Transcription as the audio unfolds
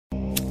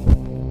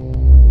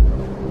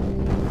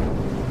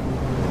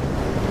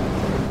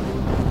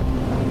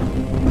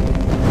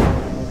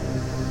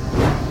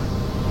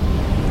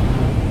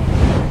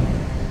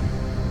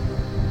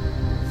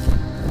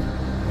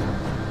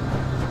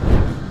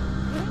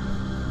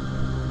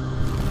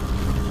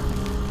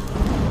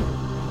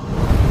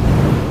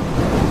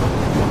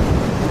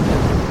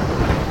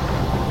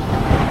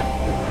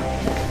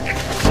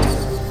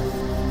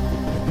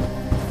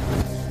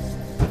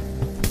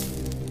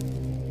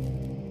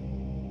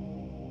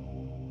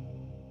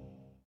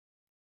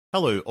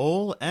Hello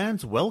all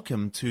and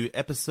welcome to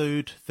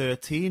episode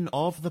 13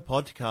 of the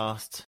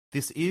podcast.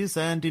 This is,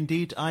 and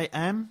indeed I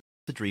am,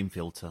 the Dream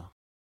Filter.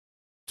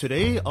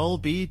 Today I'll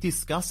be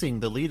discussing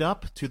the lead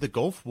up to the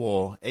Gulf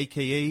War,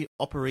 aka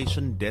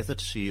Operation Desert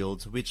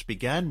Shield, which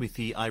began with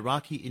the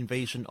Iraqi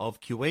invasion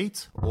of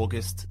Kuwait,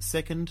 August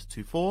 2nd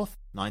to 4th,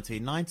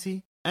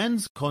 1990,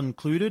 and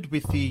concluded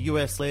with the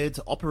US-led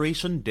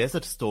Operation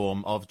Desert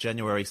Storm of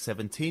January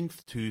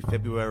 17th to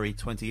February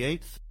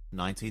 28th,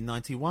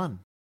 1991.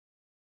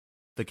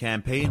 The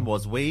campaign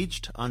was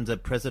waged under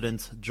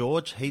President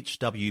George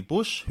H.W.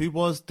 Bush, who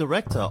was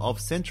Director of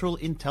Central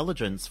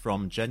Intelligence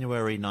from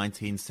January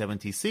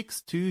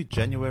 1976 to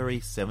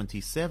January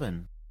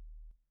 77.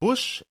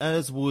 Bush,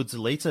 as would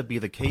later be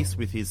the case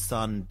with his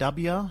son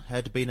W.,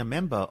 had been a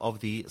member of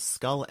the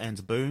Skull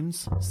and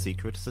Bones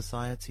secret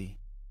society.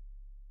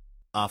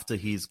 After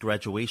his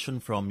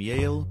graduation from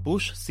Yale,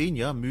 Bush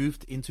Sr.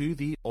 moved into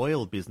the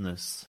oil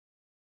business.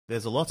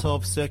 There's a lot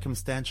of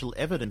circumstantial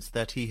evidence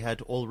that he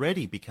had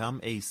already become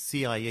a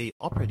CIA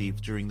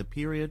operative during the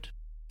period,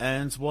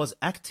 and was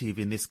active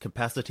in this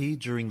capacity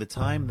during the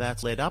time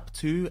that led up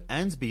to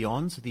and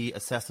beyond the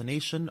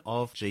assassination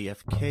of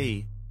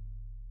JFK.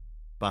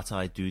 But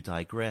I do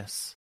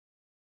digress.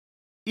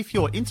 If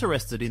you're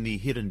interested in the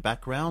hidden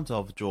background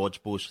of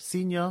George Bush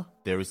Sr.,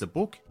 there is a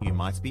book you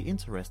might be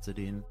interested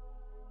in.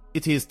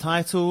 It is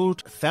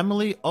titled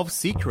Family of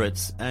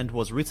Secrets and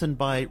was written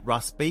by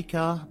Russ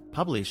Baker,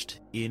 published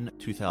in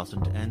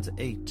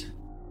 2008.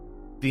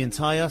 The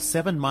entire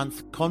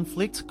 7-month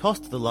conflict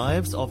cost the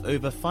lives of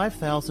over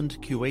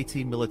 5,000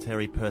 Kuwaiti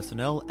military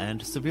personnel and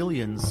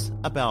civilians,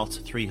 about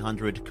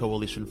 300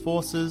 coalition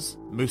forces,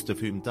 most of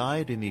whom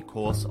died in the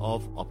course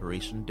of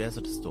Operation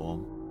Desert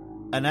Storm.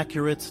 An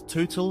accurate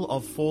total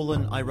of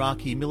fallen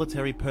Iraqi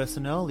military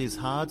personnel is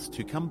hard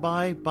to come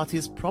by, but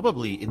is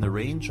probably in the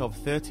range of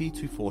 30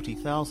 to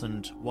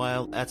 40,000,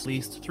 while at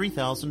least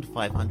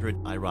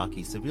 3,500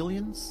 Iraqi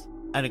civilians,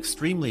 an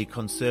extremely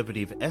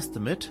conservative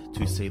estimate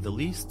to say the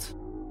least,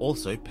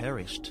 also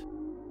perished.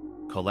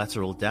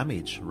 Collateral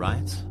damage,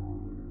 right?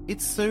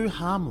 It's so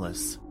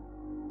harmless,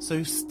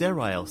 so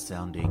sterile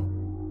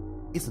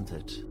sounding, isn't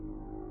it?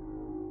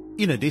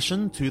 In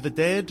addition to the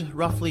dead,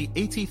 roughly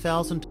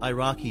 80,000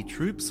 Iraqi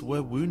troops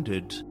were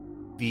wounded.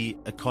 The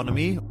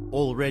economy,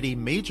 already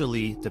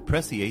majorly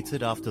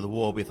depreciated after the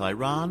war with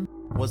Iran,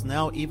 was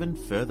now even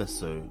further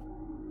so.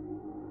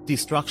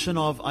 Destruction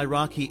of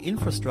Iraqi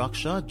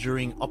infrastructure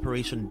during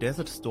Operation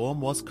Desert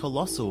Storm was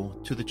colossal,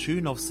 to the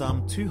tune of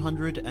some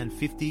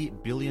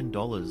 $250 billion.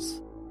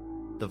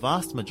 The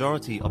vast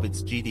majority of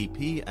its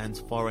GDP and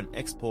foreign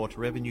export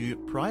revenue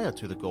prior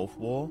to the Gulf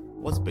War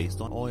was based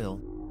on oil.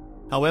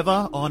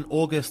 However, on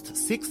August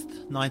 6,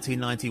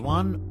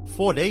 1991,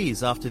 4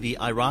 days after the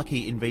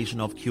Iraqi invasion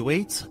of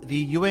Kuwait, the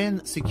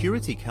UN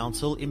Security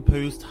Council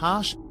imposed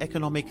harsh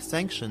economic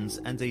sanctions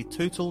and a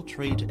total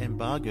trade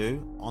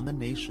embargo on the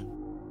nation.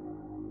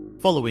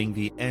 Following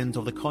the end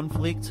of the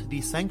conflict,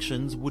 the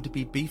sanctions would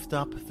be beefed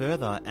up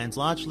further and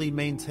largely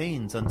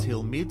maintained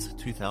until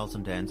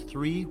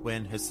mid-2003,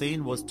 when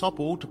Hussein was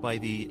toppled by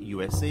the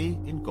USA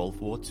in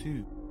Gulf War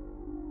II.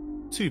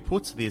 To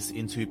put this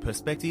into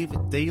perspective,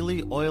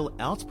 daily oil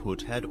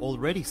output had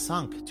already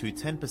sunk to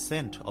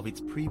 10% of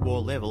its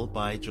pre-war level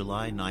by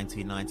July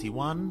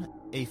 1991,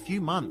 a few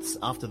months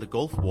after the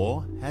Gulf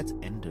War had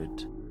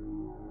ended.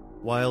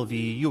 While the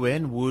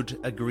UN would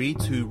agree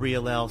to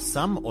reallow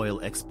some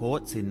oil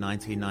exports in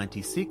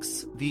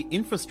 1996, the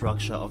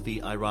infrastructure of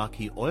the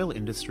Iraqi oil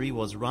industry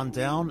was run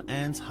down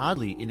and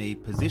hardly in a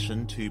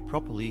position to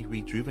properly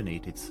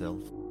rejuvenate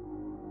itself.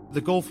 The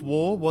Gulf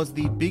War was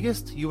the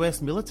biggest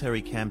US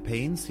military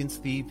campaign since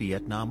the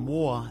Vietnam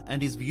War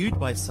and is viewed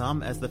by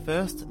some as the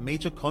first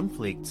major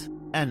conflict,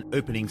 an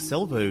opening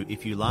salvo,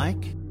 if you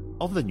like,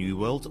 of the New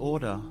World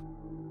Order.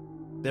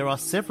 There are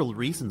several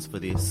reasons for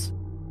this.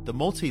 The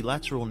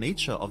multilateral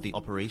nature of the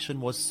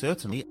operation was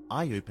certainly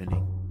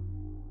eye-opening.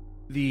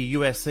 The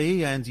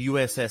USA and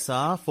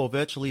USSR, for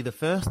virtually the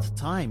first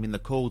time in the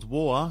Cold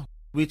War,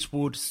 which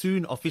would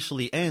soon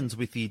officially end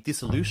with the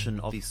dissolution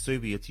of the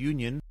Soviet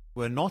Union,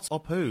 were not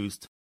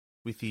opposed,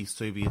 with the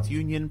Soviet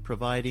Union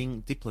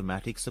providing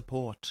diplomatic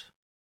support.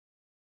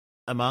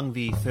 Among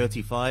the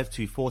 35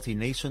 to 40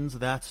 nations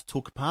that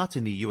took part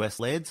in the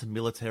US-led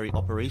military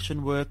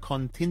operation were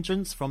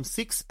contingents from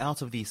 6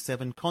 out of the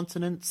 7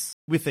 continents,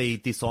 with a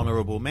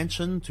dishonorable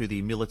mention to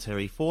the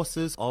military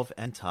forces of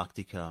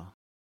Antarctica.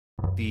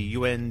 The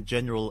UN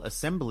General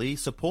Assembly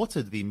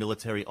supported the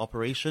military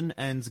operation,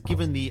 and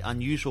given the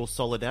unusual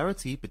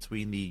solidarity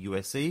between the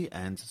USA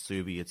and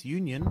Soviet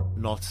Union,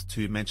 not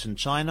to mention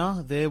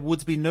China, there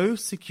would be no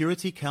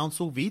Security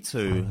Council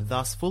veto,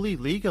 thus fully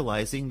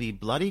legalizing the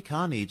bloody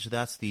carnage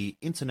that the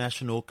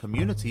international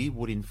community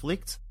would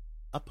inflict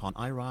upon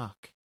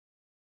Iraq.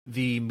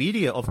 The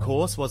media, of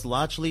course, was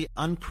largely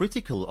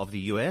uncritical of the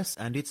US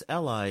and its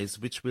allies,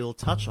 which we'll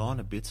touch on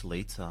a bit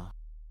later.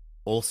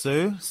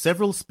 Also,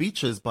 several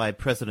speeches by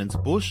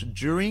President Bush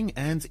during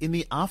and in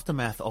the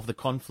aftermath of the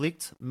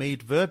conflict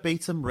made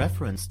verbatim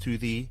reference to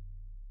the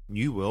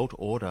New World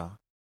Order.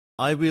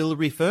 I will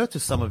refer to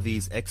some of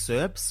these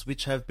excerpts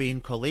which have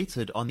been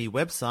collated on the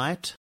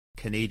website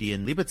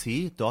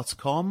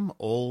canadianliberty.com,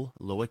 all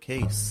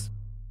lowercase.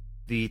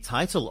 The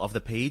title of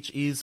the page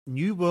is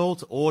New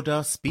World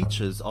Order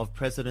Speeches of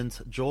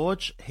President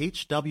George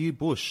H.W.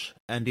 Bush,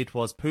 and it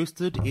was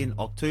posted in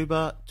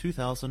October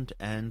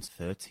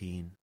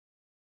 2013.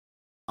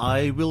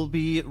 I will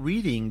be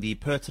reading the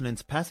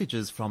pertinent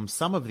passages from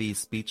some of these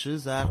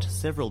speeches at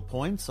several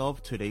points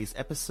of today's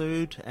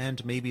episode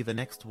and maybe the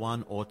next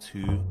one or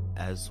two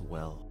as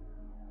well.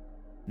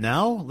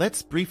 Now,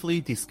 let's briefly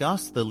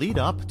discuss the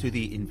lead-up to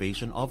the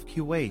invasion of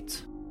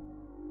Kuwait.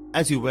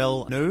 As you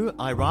well know,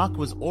 Iraq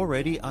was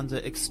already under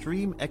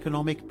extreme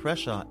economic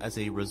pressure as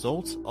a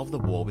result of the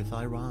war with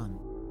Iran.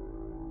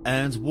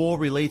 And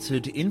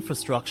war-related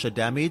infrastructure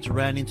damage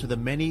ran into the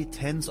many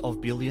tens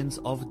of billions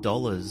of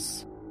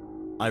dollars.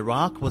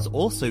 Iraq was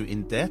also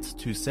in debt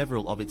to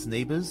several of its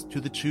neighbors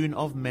to the tune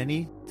of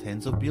many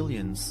tens of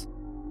billions.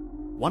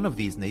 One of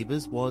these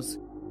neighbors was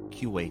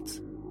Kuwait.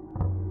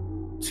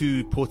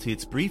 To put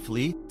it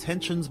briefly,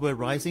 tensions were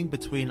rising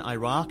between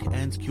Iraq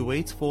and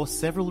Kuwait for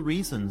several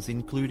reasons,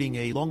 including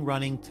a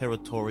long-running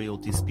territorial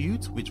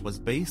dispute which was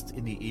based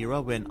in the era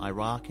when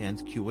Iraq and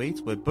Kuwait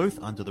were both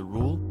under the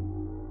rule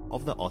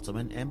of the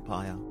Ottoman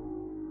Empire.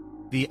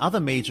 The other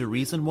major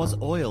reason was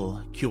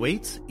oil.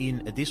 Kuwait,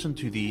 in addition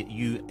to the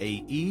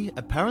UAE,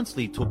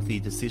 apparently took the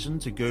decision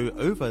to go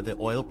over the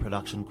oil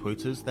production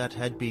quotas that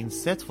had been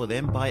set for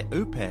them by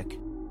OPEC,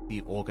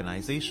 the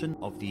Organization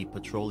of the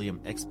Petroleum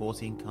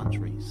Exporting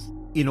Countries,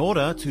 in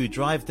order to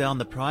drive down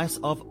the price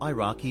of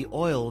Iraqi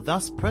oil,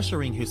 thus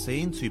pressuring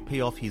Hussein to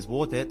pay off his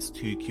war debts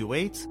to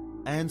Kuwait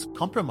and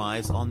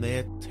compromise on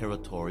their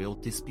territorial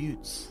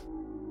disputes.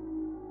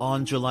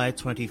 On July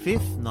 25,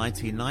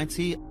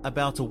 1990,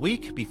 about a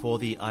week before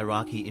the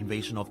Iraqi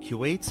invasion of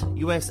Kuwait,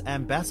 US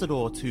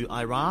Ambassador to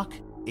Iraq,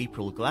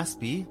 April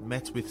Glaspie,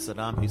 met with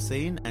Saddam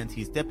Hussein and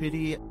his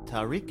deputy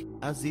Tariq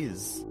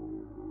Aziz.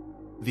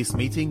 This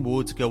meeting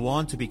would go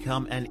on to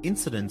become an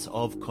incident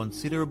of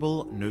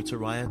considerable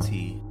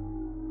notoriety.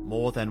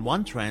 More than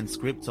one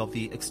transcript of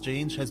the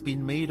exchange has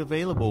been made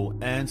available,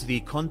 and the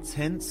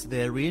contents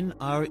therein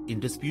are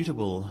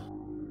indisputable.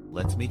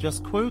 Let me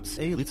just quote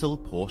a little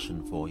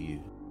portion for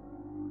you.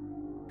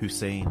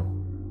 Hussein: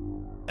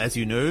 As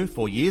you know,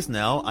 for years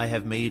now I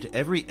have made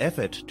every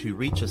effort to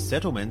reach a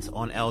settlement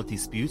on our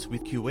dispute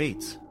with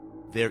Kuwait.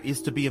 There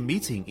is to be a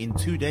meeting in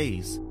 2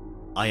 days.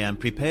 I am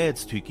prepared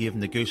to give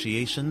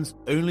negotiations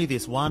only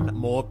this one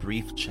more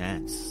brief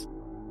chance.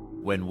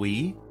 When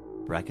we,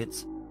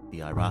 brackets,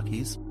 the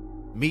Iraqis,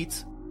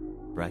 meet,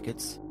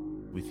 brackets,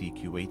 with the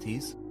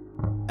Kuwaitis,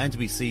 and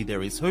we see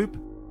there is hope,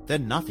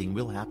 then nothing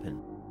will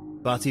happen.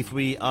 But if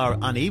we are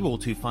unable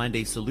to find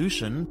a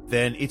solution,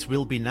 then it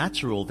will be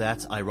natural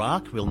that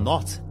Iraq will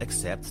not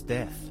accept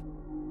death.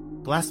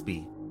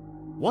 Glaspie: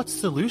 What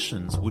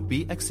solutions would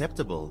be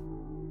acceptable?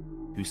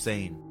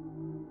 Hussein: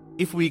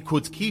 If we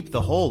could keep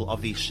the whole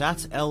of the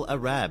Shat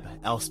el-Arab,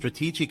 our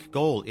strategic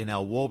goal in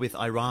our war with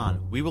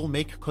Iran, we will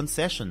make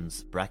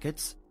concessions,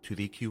 brackets, to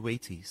the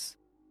Kuwaitis.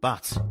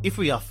 But if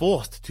we are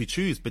forced to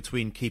choose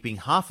between keeping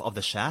half of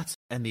the Shat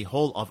and the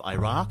whole of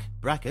Iraq,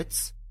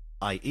 brackets,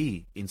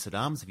 i.e., in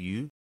Saddam's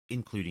view,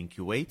 including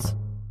Kuwait,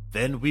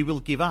 then we will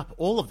give up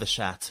all of the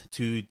Shat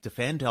to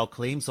defend our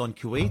claims on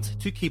Kuwait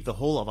to keep the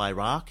whole of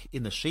Iraq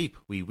in the shape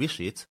we wish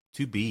it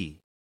to be.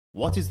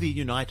 What is the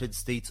United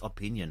States'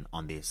 opinion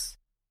on this?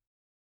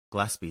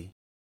 Glaspie: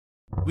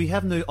 We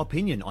have no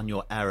opinion on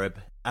your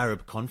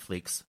Arab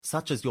conflicts,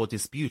 such as your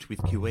dispute with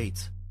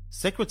Kuwait.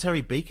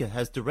 Secretary Baker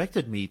has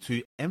directed me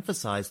to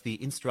emphasize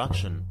the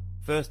instruction,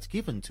 first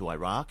given to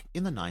Iraq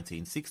in the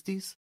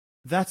 1960s,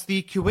 that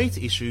the Kuwait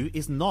issue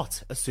is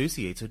not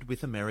associated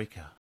with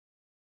America.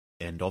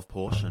 End of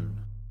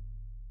portion.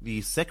 The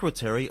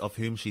secretary of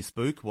whom she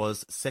spoke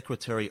was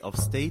Secretary of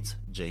State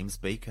James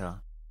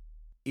Baker.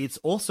 It's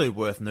also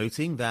worth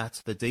noting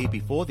that the day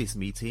before this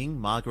meeting,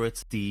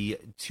 Margaret D.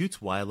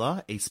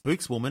 Tutwiler, a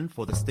spokeswoman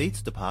for the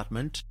State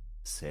Department,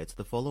 said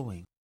the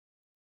following: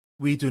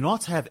 We do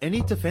not have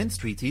any defense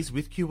treaties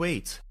with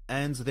Kuwait,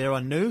 and there are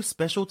no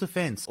special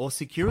defense or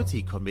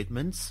security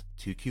commitments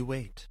to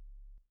Kuwait.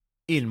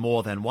 In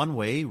more than one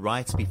way,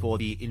 right before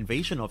the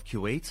invasion of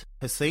Kuwait,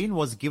 Hussein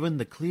was given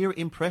the clear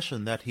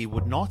impression that he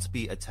would not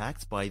be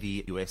attacked by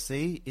the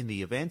USA in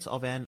the event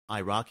of an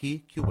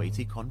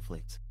Iraqi-Kuwaiti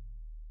conflict.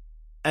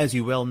 As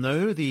you well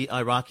know, the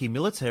Iraqi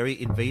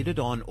military invaded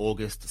on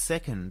August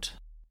 2nd.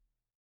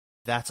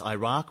 That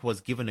Iraq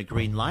was given a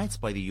green light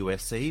by the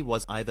USA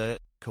was either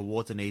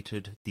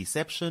coordinated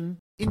deception,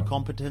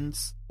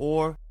 incompetence,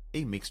 or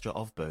a mixture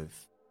of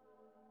both.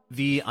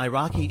 The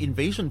Iraqi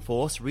invasion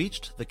force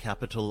reached the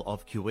capital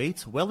of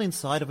Kuwait well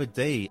inside of a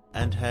day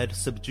and had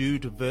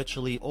subdued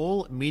virtually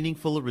all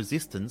meaningful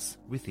resistance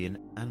within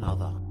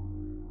another.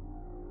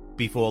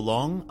 Before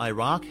long,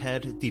 Iraq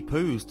had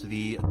deposed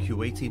the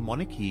Kuwaiti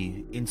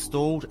monarchy,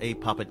 installed a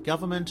puppet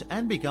government,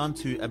 and begun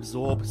to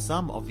absorb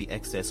some of the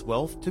excess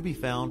wealth to be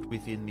found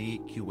within the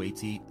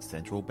Kuwaiti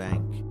central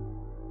bank.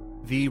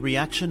 The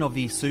reaction of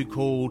the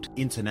so-called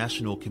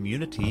international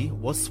community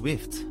was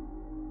swift.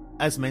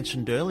 As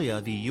mentioned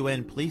earlier, the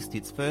UN placed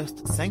its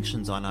first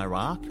sanctions on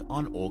Iraq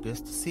on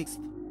August 6th.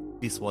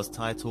 This was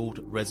titled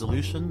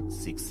Resolution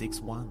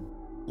 661.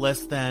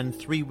 Less than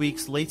 3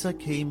 weeks later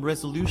came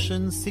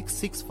Resolution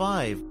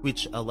 665,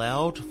 which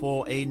allowed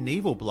for a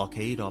naval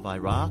blockade of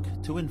Iraq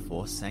to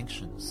enforce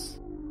sanctions.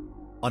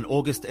 On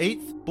August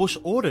 8th, Bush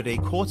ordered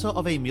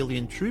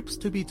 250,000 troops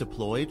to be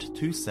deployed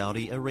to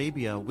Saudi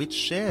Arabia, which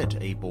shared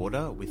a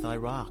border with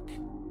Iraq.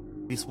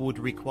 This would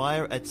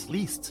require at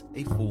least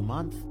a full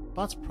month,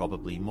 but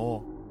probably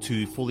more,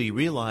 to fully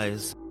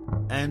realize,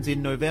 and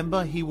in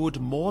November he would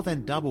more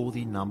than double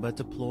the number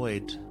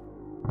deployed.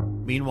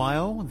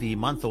 Meanwhile, the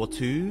month or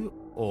two,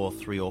 or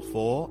 3 or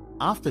 4,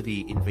 after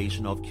the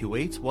invasion of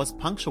Kuwait was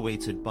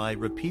punctuated by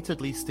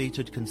repeatedly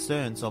stated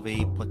concerns of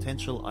a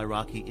potential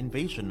Iraqi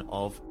invasion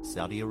of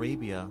Saudi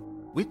Arabia,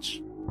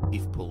 which,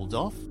 if pulled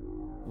off,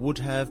 would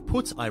have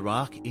put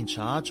Iraq in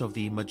charge of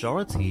the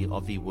majority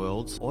of the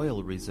world's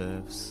oil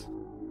reserves.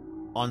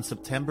 On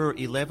September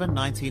 11,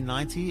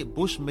 1990,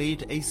 Bush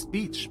made a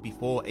speech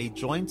before a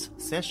joint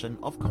session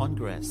of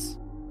Congress.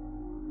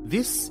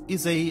 This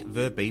is a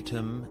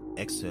verbatim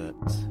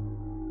excerpt.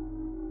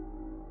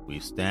 We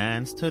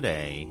stand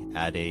today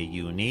at a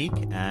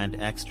unique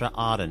and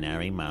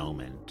extraordinary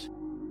moment.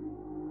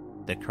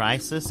 The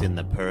crisis in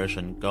the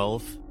Persian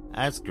Gulf,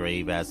 as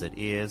grave as it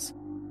is,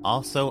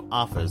 also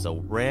offers a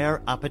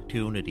rare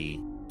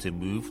opportunity to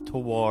move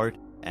toward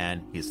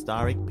an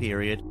historic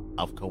period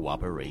of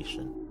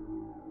cooperation.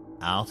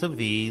 Out of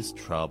these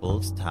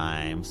troubled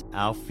times,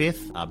 our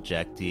fifth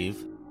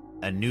objective,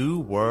 a new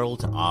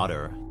world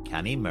order,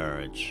 can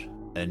emerge,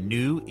 a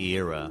new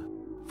era,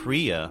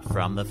 freer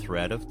from the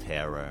threat of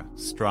terror,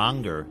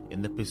 stronger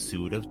in the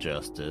pursuit of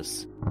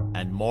justice,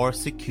 and more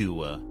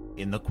secure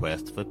in the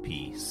quest for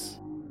peace.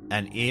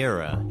 An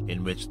era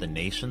in which the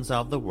nations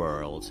of the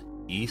world,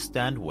 East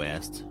and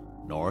West,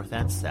 North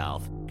and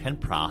South, can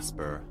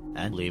prosper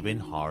and live in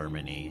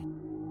harmony.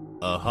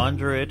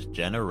 100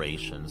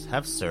 generations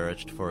have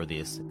searched for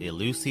this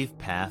elusive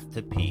path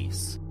to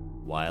peace,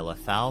 while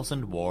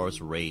 1,000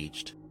 wars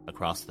raged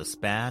across the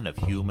span of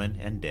human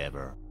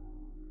endeavor.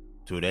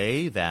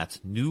 Today, that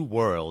new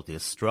world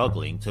is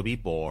struggling to be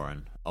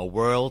born, a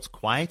world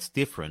quite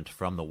different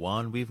from the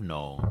one we've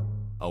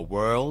known, a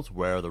world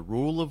where the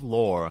rule of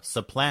law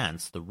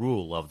supplants the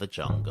rule of the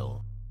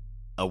jungle,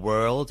 a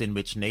world in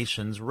which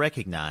nations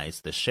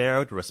recognize the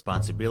shared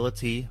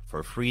responsibility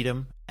for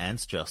freedom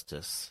and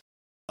justice,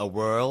 a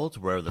world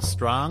where the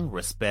strong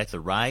respect the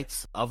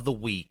rights of the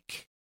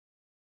weak.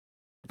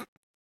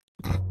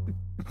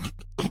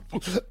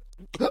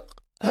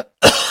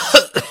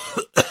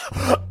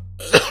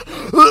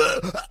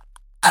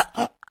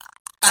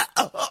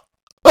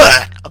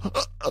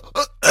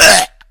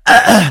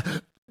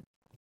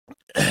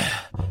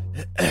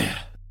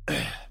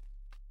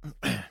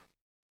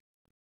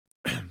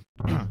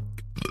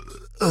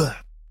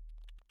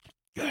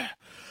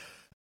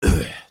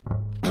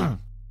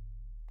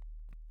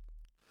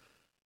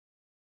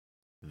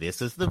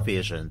 This is the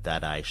vision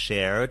that I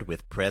shared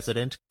with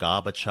President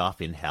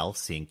Gorbachev in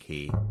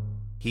Helsinki.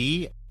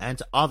 He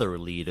and other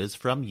leaders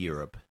from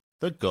Europe,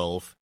 the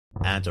Gulf,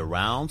 and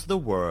around the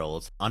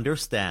world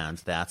understand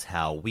that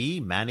how we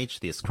manage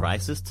this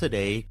crisis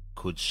today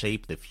could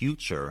shape the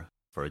future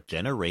for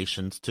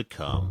generations to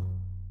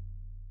come.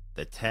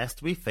 The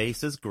test we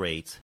face is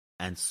great,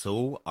 and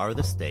so are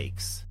the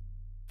stakes.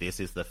 This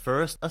is the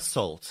first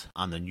assault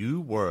on the new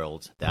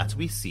world that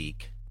we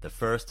seek, the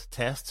first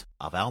test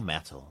of our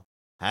mettle.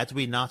 Had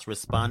we not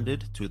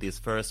responded to this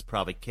first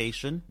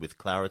provocation with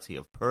clarity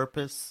of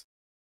purpose,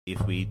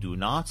 if we do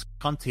not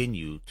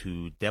continue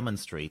to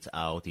demonstrate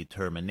our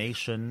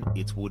determination,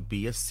 it would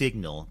be a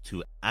signal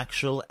to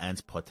actual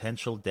and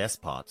potential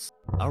despots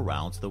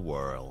around the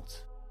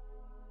world.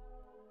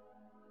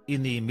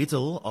 In the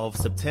middle of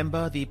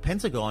September, the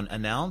Pentagon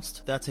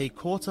announced that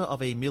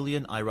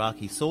 250,000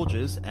 Iraqi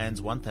soldiers and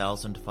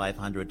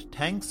 1,500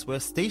 tanks were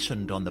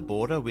stationed on the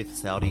border with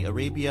Saudi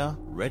Arabia,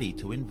 ready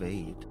to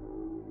invade.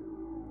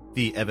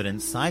 The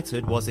evidence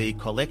cited was a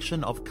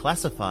collection of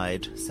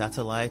classified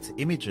satellite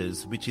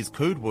images, which is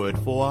code word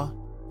for,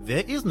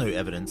 "There is no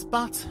evidence,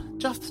 but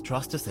just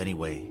trust us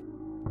anyway."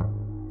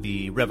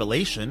 The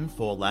revelation,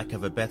 for lack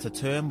of a better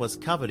term, was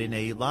covered in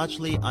a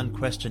largely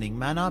unquestioning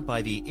manner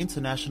by the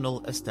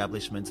international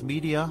establishment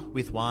media,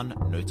 with one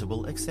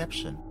notable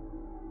exception.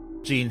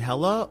 Gene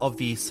Heller of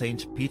the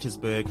St.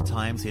 Petersburg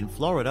Times in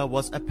Florida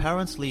was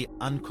apparently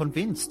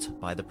unconvinced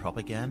by the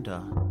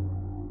propaganda.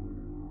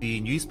 The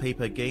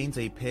newspaper gained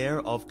a pair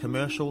of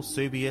commercial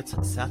Soviet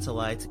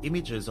satellite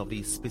images of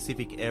the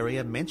specific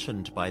area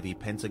mentioned by the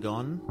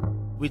Pentagon,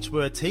 which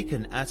were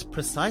taken at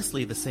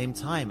precisely the same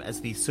time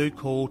as the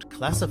so-called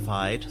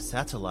classified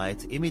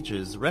satellite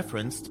images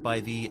referenced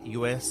by the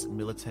US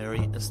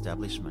military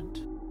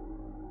establishment.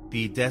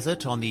 The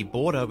desert on the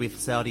border with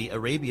Saudi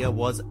Arabia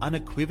was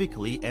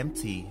unequivocally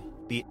empty.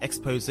 The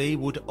exposé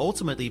would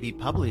ultimately be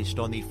published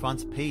on the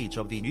front page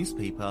of the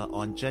newspaper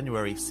on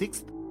January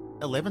 6th,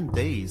 11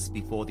 days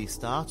before the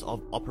start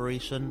of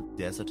Operation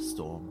Desert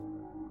Storm.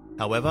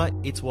 However,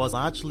 it was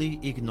largely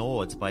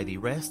ignored by the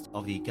rest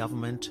of the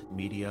government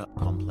media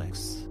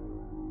complex.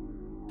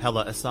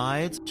 Heller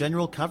aside,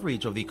 general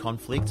coverage of the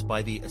conflict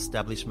by the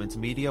establishment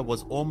media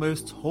was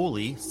almost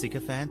wholly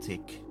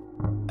sycophantic,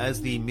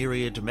 as the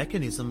myriad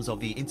mechanisms of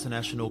the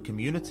international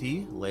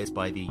community, led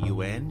by the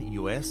UN,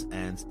 US,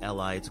 and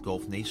allied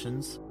Gulf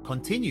nations,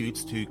 continued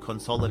to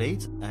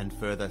consolidate and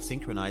further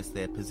synchronize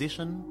their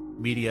position.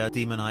 Media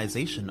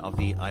demonization of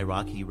the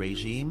Iraqi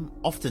regime,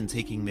 often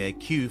taking their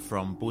cue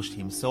from Bush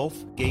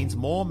himself, gained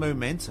more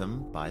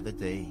momentum by the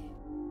day.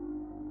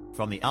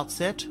 From the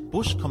outset,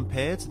 Bush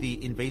compared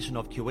the invasion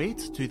of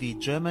Kuwait to the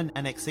German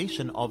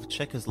annexation of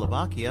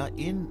Czechoslovakia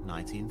in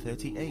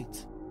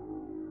 1938.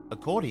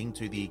 According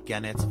to the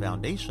Gannett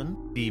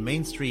Foundation, the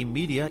mainstream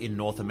media in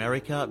North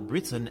America,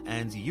 Britain,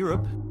 and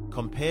Europe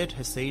compared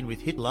Hussein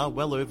with Hitler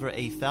well over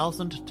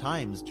 1,000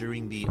 times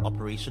during the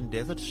Operation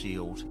Desert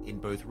Shield in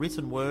both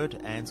written word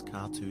and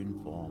cartoon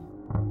form.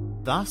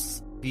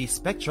 Thus, the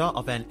spectre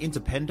of an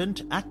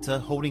independent actor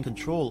holding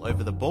control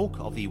over the bulk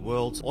of the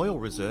world's oil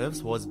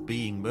reserves was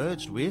being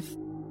merged with,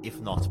 if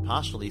not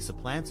partially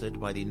supplanted,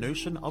 by the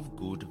notion of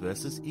good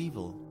versus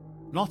evil,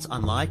 not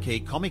unlike a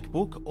comic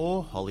book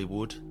or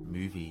Hollywood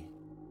movie.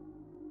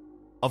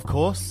 Of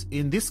course,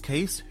 in this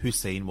case,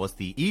 Hussein was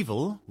the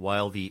evil,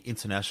 while the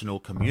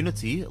international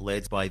community,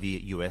 led by the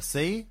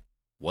USA,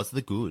 was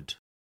the good.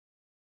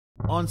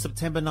 On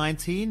September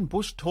 19,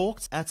 Bush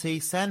talked at a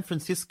San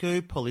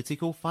Francisco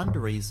political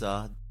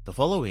fundraiser. The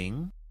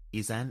following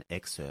is an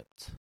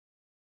excerpt.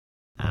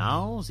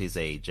 Ours is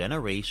a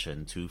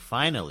generation to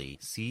finally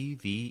see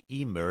the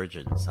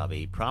emergence of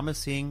a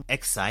promising,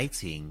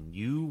 exciting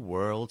new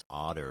world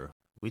order,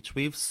 which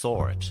we've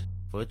sought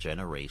for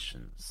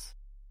generations.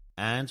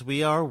 And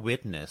we are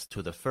witness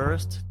to the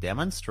first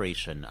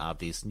demonstration of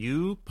this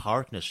new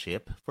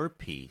partnership for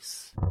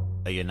peace,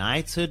 a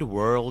united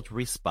world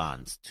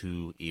response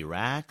to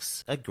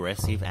Iraq's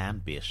aggressive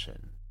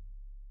ambition.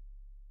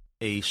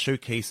 A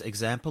showcase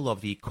example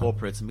of the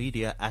corporate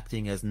media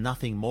acting as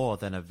nothing more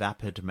than a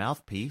vapid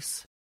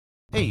mouthpiece,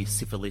 a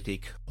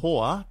syphilitic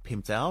whore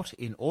pimped out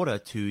in order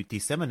to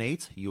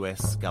disseminate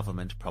US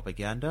government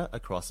propaganda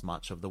across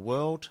much of the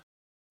world,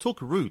 took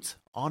root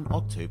on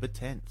October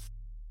 10th.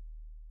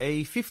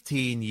 A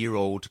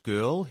 15-year-old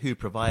girl who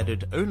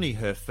provided only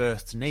her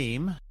first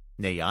name,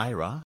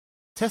 Neaira,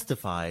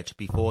 testified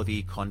before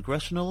the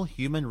Congressional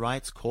Human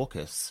Rights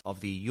Caucus of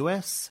the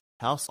U.S.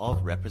 House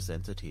of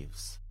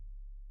Representatives.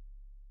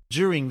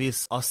 During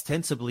this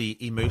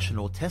ostensibly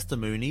emotional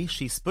testimony,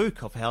 she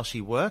spoke of how she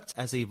worked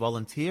as a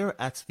volunteer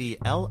at the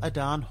Al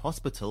Adan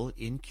Hospital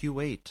in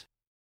Kuwait.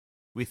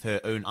 With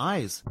her own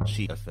eyes,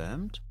 she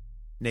affirmed,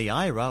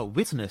 Neaira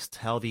witnessed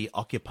how the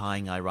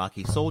occupying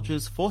Iraqi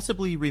soldiers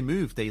forcibly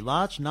removed a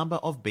large number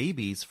of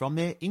babies from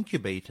their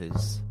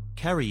incubators,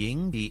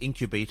 carrying the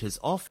incubators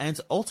off and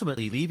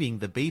ultimately leaving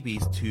the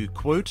babies to,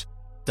 quote,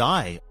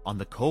 die on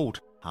the cold,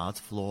 hard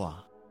floor.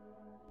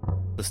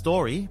 The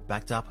story,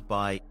 backed up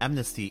by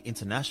Amnesty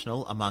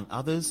International among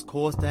others,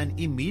 caused an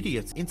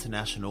immediate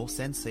international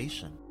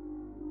sensation.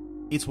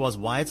 It was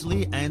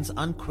widely and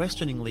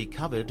unquestioningly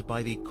covered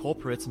by the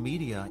corporate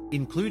media,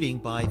 including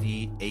by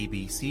the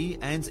ABC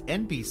and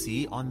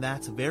NBC on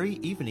that very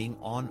evening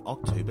on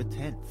October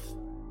 10th.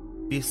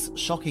 This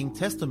shocking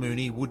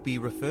testimony would be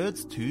referred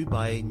to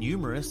by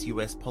numerous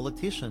US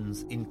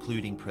politicians,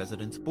 including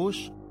President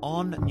Bush,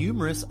 on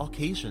numerous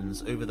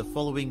occasions over the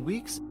following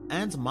weeks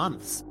and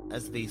months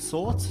as they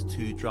sought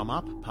to drum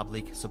up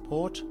public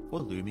support for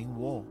the looming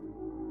war.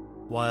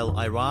 While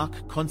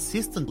Iraq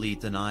consistently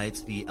denied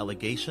the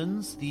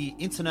allegations, the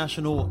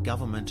international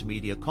government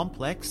media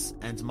complex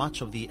and much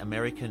of the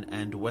American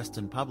and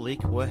Western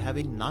public were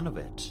having none of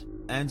it,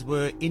 and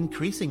were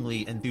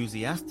increasingly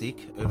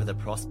enthusiastic over the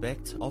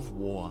prospect of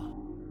war.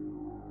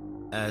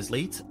 As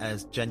late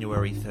as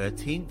January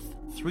 13th,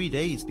 3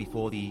 days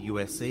before the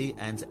USA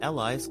and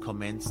allies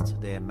commenced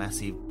their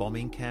massive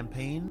bombing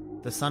campaign,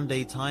 the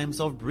Sunday Times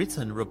of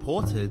Britain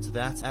reported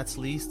that at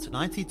least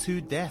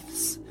 92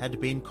 deaths had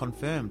been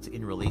confirmed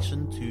in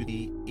relation to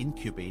the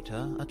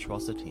incubator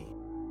atrocity.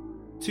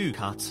 To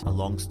cut a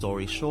long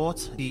story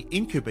short, the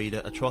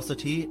incubator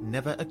atrocity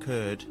never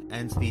occurred,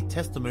 and the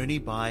testimony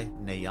by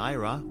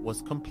Neaira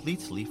was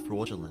completely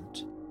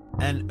fraudulent.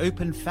 An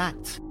open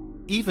fact,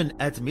 even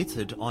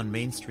admitted on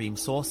mainstream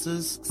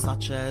sources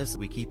such as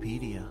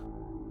Wikipedia.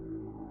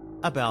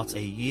 About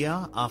a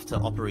year after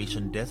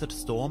Operation Desert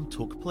Storm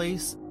took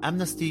place,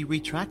 Amnesty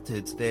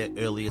retracted their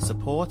earlier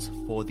support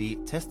for the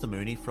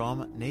testimony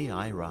from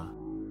Neaira.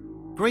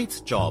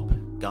 Great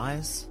job,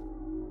 guys.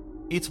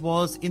 It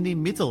was in the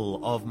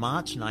middle of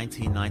March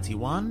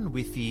 1991,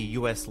 with the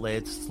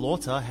US-led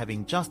slaughter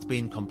having just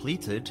been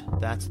completed,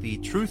 that the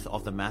truth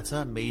of the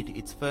matter made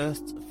its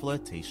first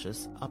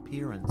flirtatious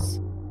appearance.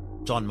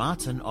 John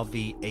Martin of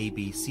the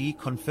ABC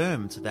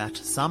confirmed that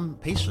some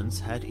patients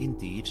had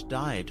indeed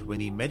died when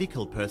the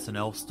medical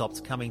personnel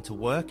stopped coming to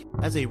work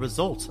as a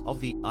result of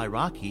the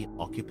Iraqi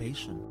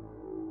occupation.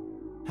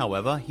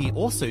 However, he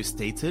also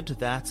stated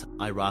that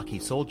Iraqi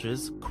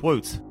soldiers,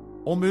 quote,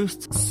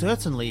 almost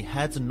certainly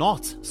had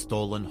not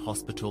stolen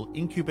hospital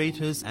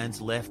incubators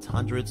and left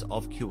hundreds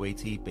of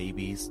Kuwaiti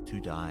babies to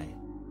die.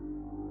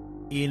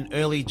 In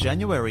early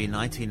January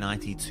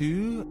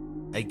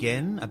 1992,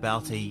 again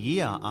about a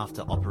year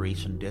after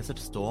Operation Desert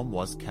Storm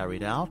was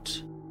carried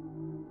out,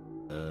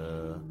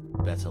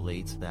 better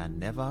late than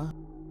never,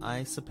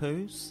 I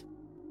suppose,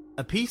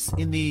 a piece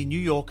in the New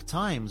York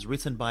Times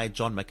written by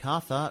John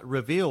MacArthur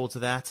revealed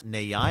that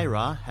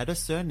Neaira had a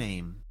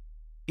surname.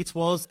 It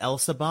was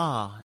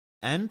El-Sabah,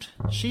 and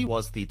she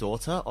was the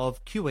daughter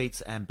of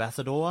Kuwait's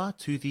ambassador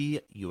to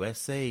the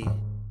USA.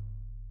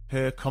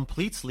 Her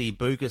completely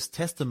bogus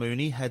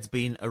testimony had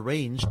been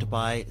arranged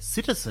by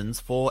Citizens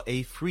for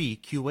a Free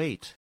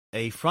Kuwait,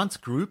 a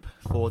front group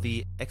for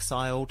the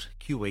exiled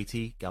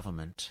Kuwaiti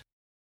government.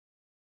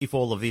 If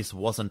all of this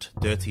wasn't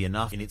dirty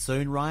enough in its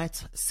own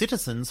right,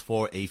 Citizens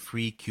for a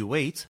Free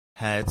Kuwait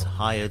had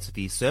hired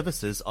the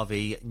services of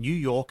a New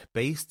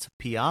York-based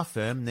PR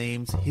firm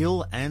named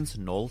Hill and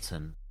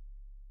Knowlton.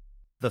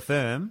 The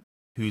firm,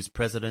 whose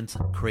president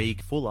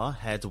Craig Fuller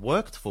had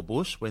worked for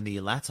Bush when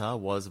the latter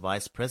was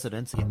vice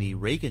president in the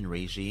Reagan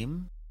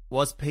regime,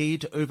 was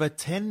paid over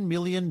 $10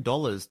 million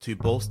to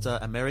bolster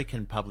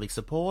American public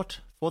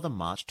support for the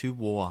march to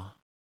war.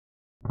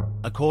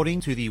 According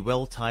to the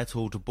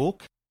well-titled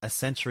book, A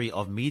Century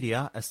of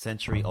Media, A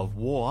Century of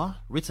War,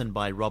 written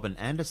by Robin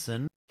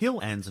Anderson, Hill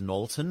and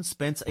Knowlton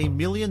spent $1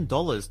 million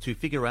to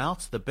figure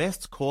out the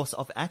best course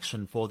of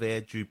action for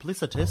their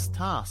duplicitous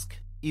task,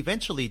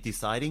 eventually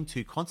deciding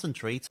to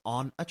concentrate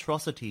on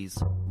atrocities,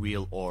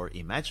 real or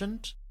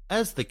imagined,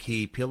 as the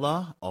key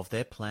pillar of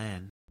their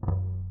plan.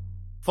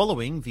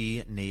 Following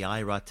the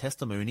Neaira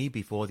testimony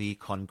before the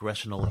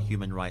Congressional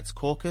Human Rights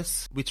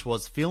Caucus, which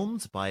was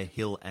filmed by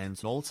Hill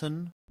and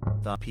Knowlton,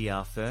 the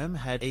PR firm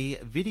had a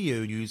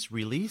video news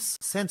release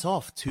sent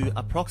off to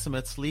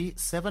approximately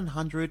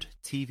 700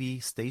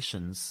 TV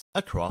stations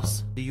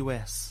across the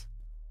US.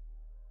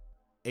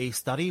 A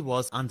study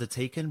was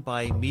undertaken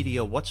by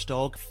media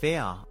watchdog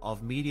FAIR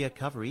of media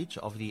coverage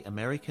of the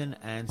American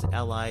and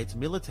Allied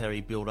military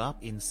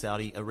build-up in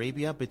Saudi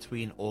Arabia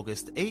between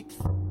August 8th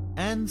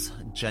and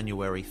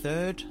January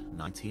 3rd,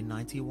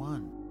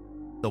 1991.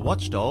 The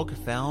watchdog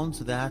found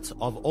that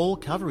of all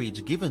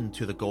coverage given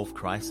to the Gulf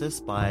crisis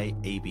by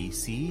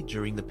ABC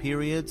during the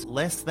period,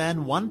 less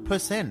than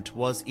 1%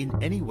 was in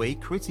any way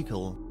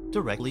critical,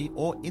 directly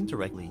or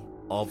indirectly,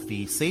 of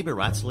the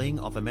saber-rattling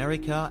of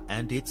America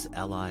and its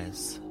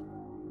allies.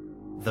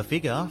 The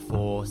figure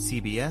for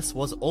CBS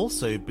was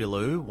also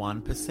below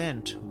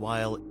 1%,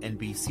 while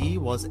NBC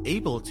was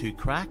able to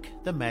crack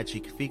the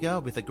magic figure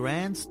with a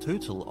grand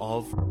total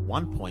of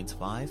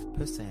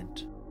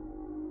 1.5%.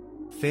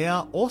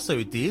 FAIR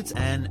also did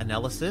an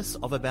analysis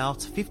of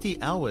about 50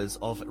 hours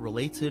of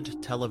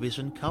related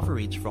television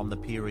coverage from the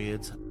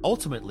period,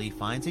 ultimately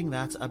finding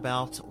that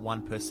about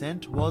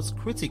 1% was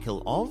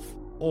critical of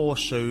or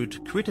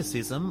showed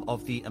criticism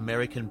of the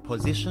American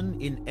position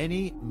in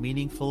any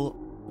meaningful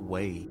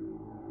way.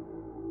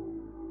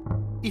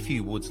 If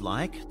you would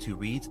like to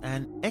read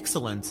an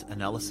excellent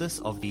analysis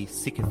of the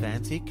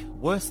sycophantic,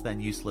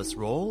 worse-than-useless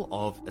role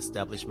of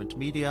establishment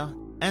media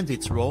and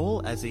its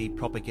role as a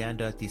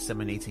propaganda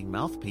disseminating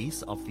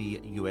mouthpiece of the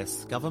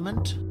US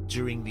government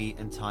during the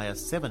entire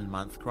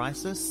 7-month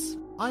crisis,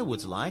 I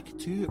would like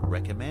to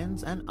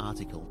recommend an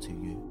article to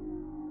you.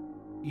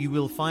 You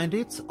will find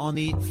it on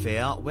the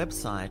FAIR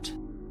website.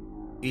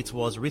 It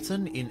was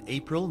written in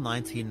April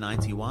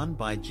 1991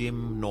 by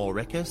Jim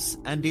Norekus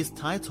and is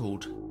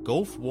titled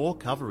Gulf War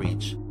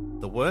Coverage: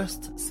 The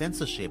Worst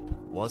Censorship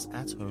Was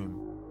at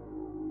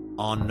Home.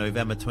 On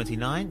November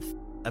 29th,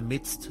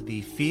 amidst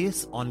the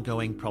fierce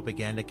ongoing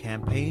propaganda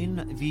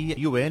campaign, the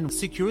UN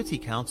Security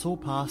Council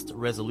passed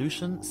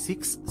Resolution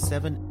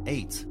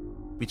 678,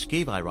 which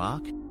gave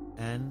Iraq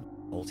an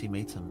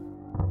ultimatum.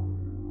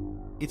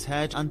 It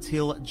had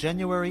until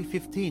January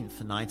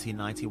 15th,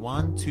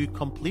 1991 to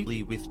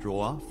completely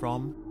withdraw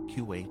from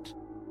Kuwait.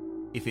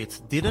 If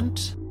it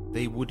didn't,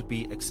 they would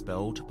be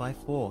expelled by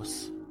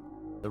force.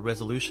 The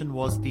resolution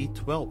was the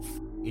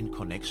 12th in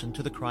connection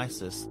to the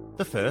crisis,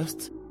 the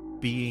first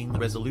being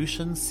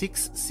Resolution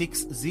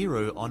 660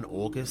 on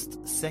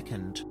August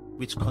 2nd,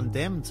 which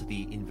condemned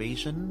the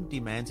invasion,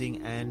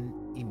 demanding an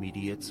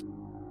immediate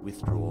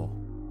withdrawal.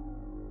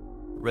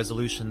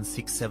 Resolution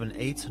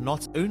 678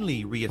 not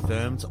only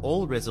reaffirmed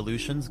all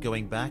resolutions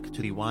going back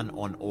to the one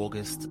on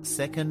August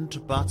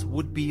 2nd, but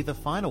would be the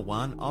final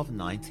one of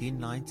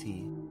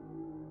 1990.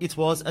 It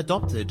was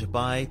adopted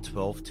by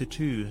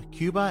 12-2,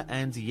 Cuba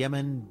and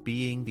Yemen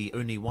being the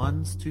only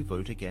ones to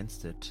vote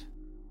against it.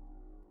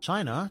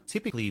 China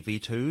typically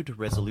vetoed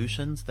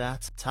resolutions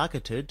that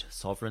targeted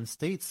sovereign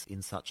states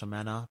in such a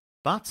manner,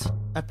 but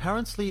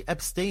apparently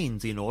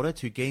abstained in order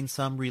to gain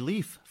some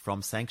relief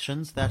from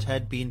sanctions that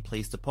had been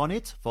placed upon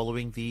it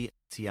following the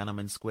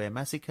Tiananmen Square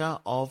massacre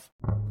of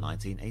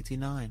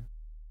 1989.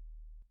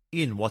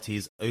 In what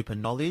is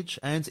open knowledge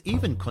and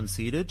even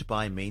conceded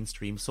by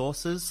mainstream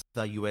sources,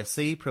 the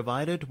USA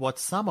provided what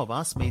some of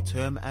us may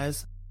term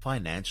as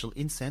financial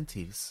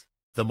incentives,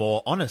 the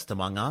more honest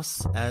among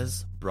us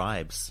as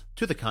bribes,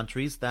 to the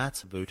countries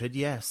that voted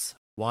yes,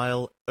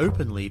 while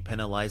openly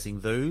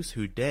penalizing those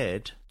who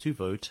dared to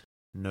vote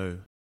no.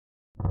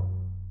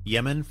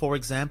 Yemen, for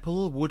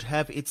example, would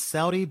have its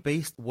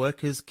Saudi-based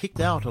workers kicked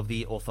out of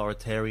the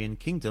authoritarian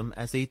kingdom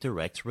as a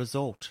direct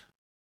result.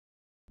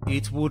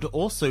 It would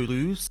also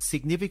lose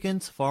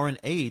significant foreign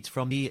aid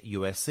from the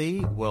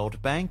USA,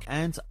 World Bank,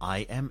 and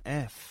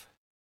IMF.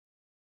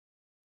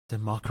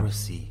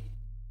 Democracy,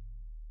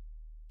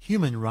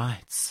 human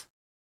rights,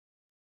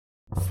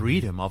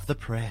 freedom of the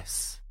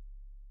press,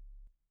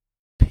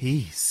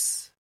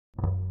 peace.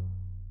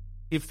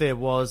 If there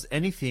was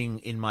anything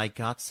in my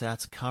guts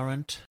at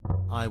current,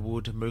 I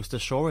would most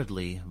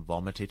assuredly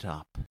vomit it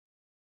up.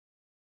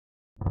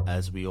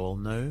 As we all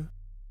know,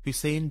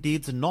 Hussein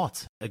did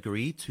not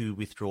agree to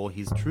withdraw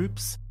his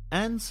troops,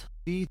 and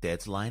the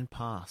deadline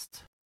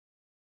passed.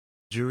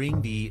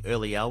 During the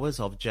early hours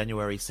of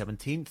January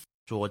 17th,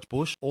 George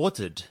Bush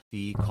ordered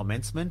the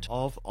commencement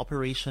of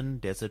Operation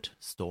Desert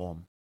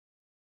Storm.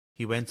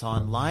 He went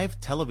on live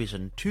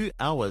television 2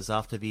 hours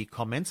after the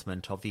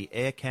commencement of the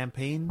air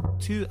campaign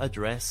to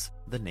address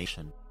the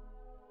nation.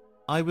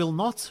 I will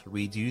not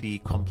read you the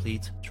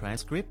complete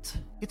transcript,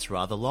 it's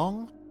rather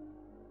long.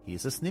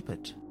 Here's a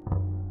snippet.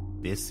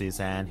 This is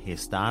an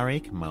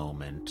historic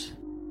moment.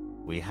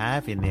 We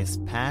have in this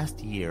past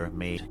year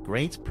made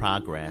great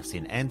progress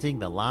in ending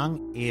the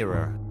long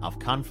era of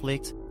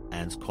conflict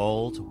and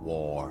Cold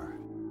War.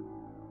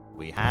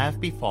 We have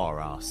before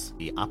us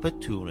the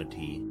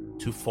opportunity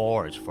to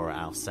forge for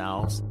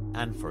ourselves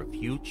and for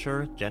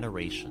future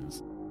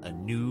generations a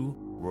new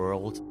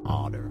world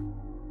order.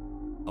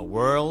 A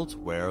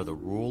world where the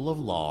rule of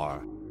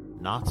law,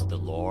 not the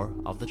law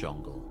of the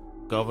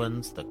jungle,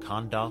 governs the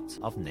conduct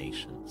of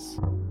nations.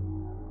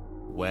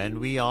 When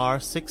we are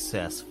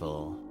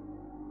successful,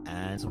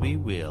 and we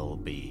will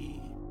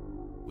be,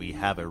 we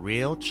have a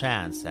real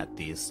chance at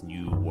this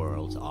new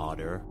world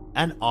order,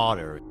 an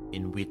order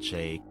in which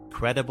a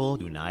credible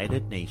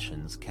United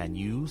Nations can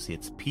use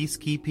its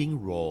peacekeeping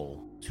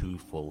role to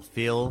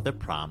fulfill the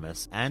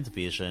promise and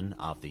vision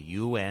of the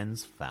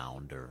UN's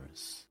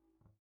founders.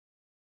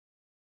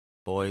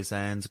 Boys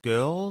and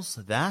girls,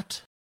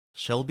 that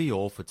shall be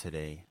all for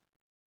today.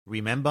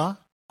 Remember,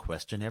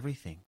 question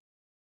everything.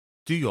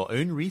 Do your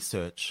own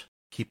research,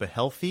 keep a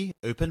healthy,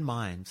 open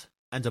mind,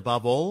 and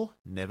above all,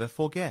 never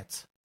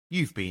forget,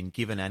 you've been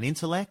given an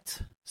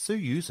intellect, so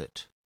use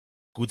it.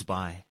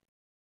 Goodbye.